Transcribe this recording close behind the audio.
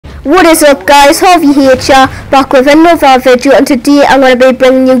What is up guys, Harvey-H here, back with another video, and today I'm going to be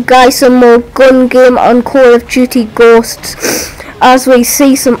bringing you guys some more gun game on Call of Duty Ghosts as we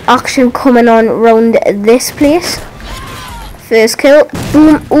see some action coming on around this place. First kill,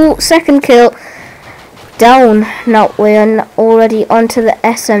 boom, oh, second kill, down. Now we're already onto the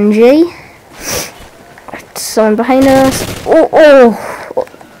SMG. Someone behind us, oh,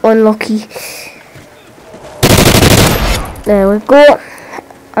 unlucky. There we go.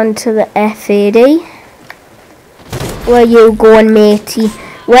 Onto the FAD. Where you going, matey?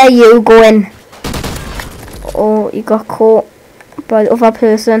 Where you going? Oh, you got caught by the other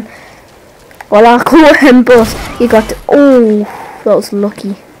person. Well, I caught him, but you got. Oh, that was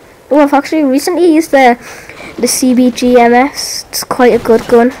lucky. Oh, I've actually recently used the CBGMS. It's quite a good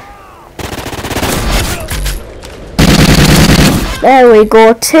gun. There we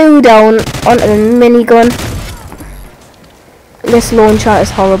go. 2 down onto the minigun. This launcher is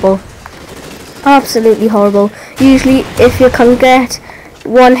horrible. Absolutely horrible. Usually if you can get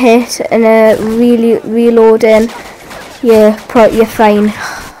one hit and really reloading, you're fine.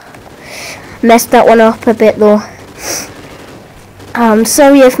 Messed that one up a bit though.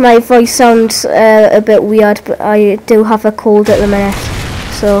 Sorry if my voice sounds a bit weird, but I do have a cold at the minute,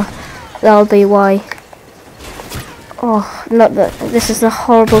 so that'll be why. Oh, not that. This is a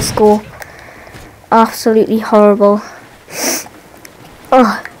horrible scope. Absolutely horrible.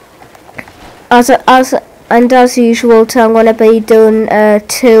 Oh, as usual, I'm going to be doing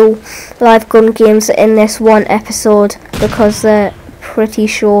 2 live gun games in this one episode because they're pretty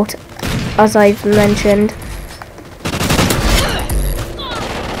short, as I've mentioned.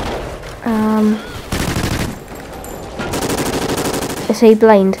 Is he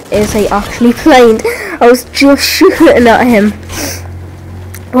blind? Is he actually blind? I was just shooting at him.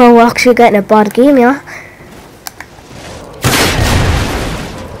 Well, we're actually getting a bad game, yeah.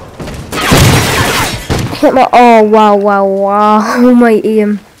 Hit my, oh wow, my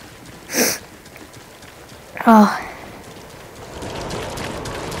aim. Oh.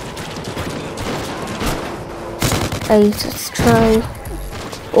 Right, let's try.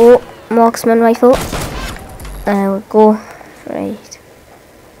 Oh, marksman rifle. There we go. Right.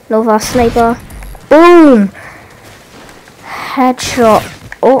 Nova sniper. Boom! Headshot.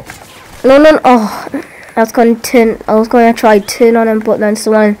 Oh, no. Oh, I was going to try turn on him, but then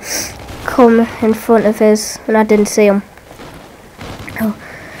someone come in front of his and I didn't see him. Oh,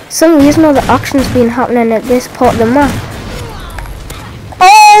 some reason all the action's been happening at this part of the map.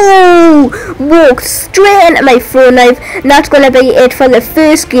 Oh! Walked straight into my phone knife, and that's going to be it for the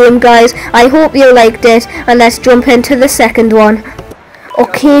first game, guys. I hope you liked it, and let's jump into the second one.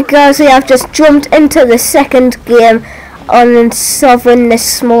 Okay guys, I've just jumped into the second game on Sovereign, this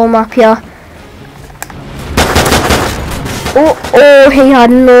small map here. Oh, he had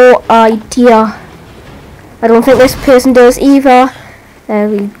no idea. I don't think this person does either. There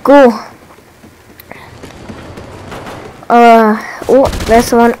we go. Oh,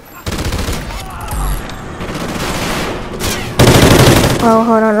 there's one. Oh,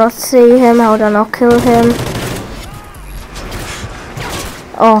 hold on, let's see him. Hold on, I'll kill him.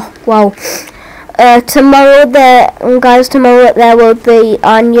 Oh, wow. Tomorrow there will be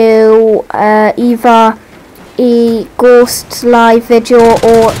a new either a ghost live video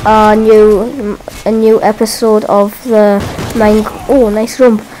or a new episode of the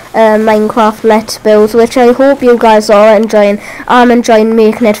Minecraft Let's Build, which I hope you guys are enjoying. I'm enjoying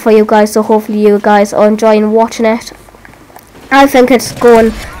making it for you guys, so hopefully you guys are enjoying watching it. I think it's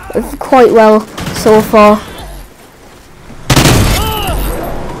going quite well so far.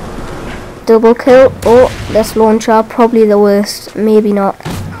 Double kill. Oh, this launcher, probably the worst. Maybe not.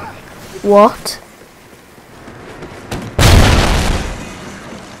 What?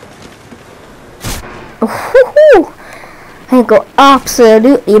 Oh, I got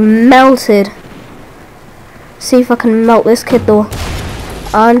absolutely melted. See if I can melt this kid though.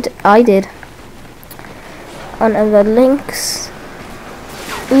 And I did. Onto the links.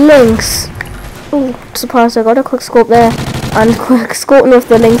 Oh, surprised I got a quick scope there. And quick scoping of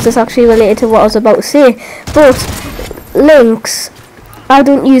the links is actually related to what I was about to say. But links, I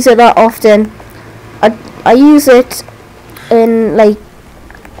don't use it that often. I use it in like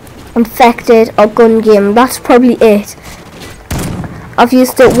infected or gun game. That's probably it. I've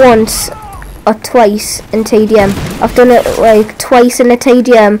used it once or twice in TDM. I've done it like twice in a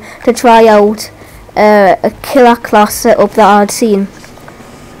TDM to try out a killer class setup that I'd seen.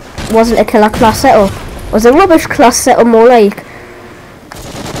 Wasn't a killer class setup. It was a rubbish class setup more like.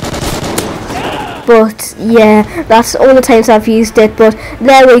 But yeah, that's all the times I've used it. But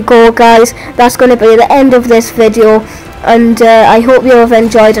there we go guys, that's going to be the end of this video. and I hope you have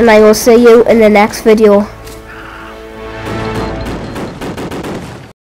enjoyed, and I will see you in the next video.